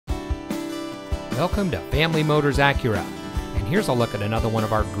Welcome to Family Motors Acura, and here's a look at another one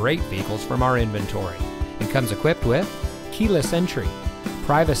of our great vehicles from our inventory. It comes equipped with keyless entry,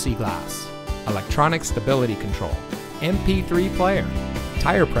 privacy glass, electronic stability control, MP3 player,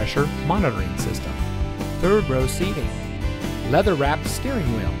 tire pressure monitoring system, third row seating, leather wrapped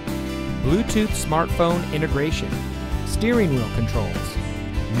steering wheel, Bluetooth smartphone integration, steering wheel controls,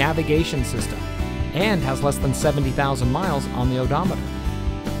 navigation system, and has less than 70,000 miles on the odometer.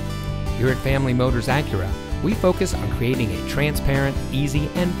 Here at Family Motors Acura, we focus on creating a transparent, easy,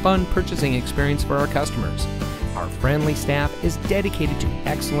 and fun purchasing experience for our customers. Our friendly staff is dedicated to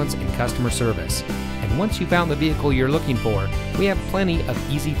excellence in customer service. And once you found the vehicle you're looking for, we have plenty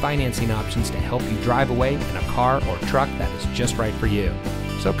of easy financing options to help you drive away in a car or truck that is just right for you.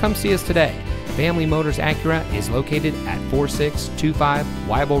 So come see us today. Family Motors Acura is located at 4625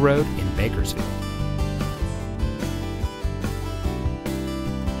 Wible Road in Bakersfield.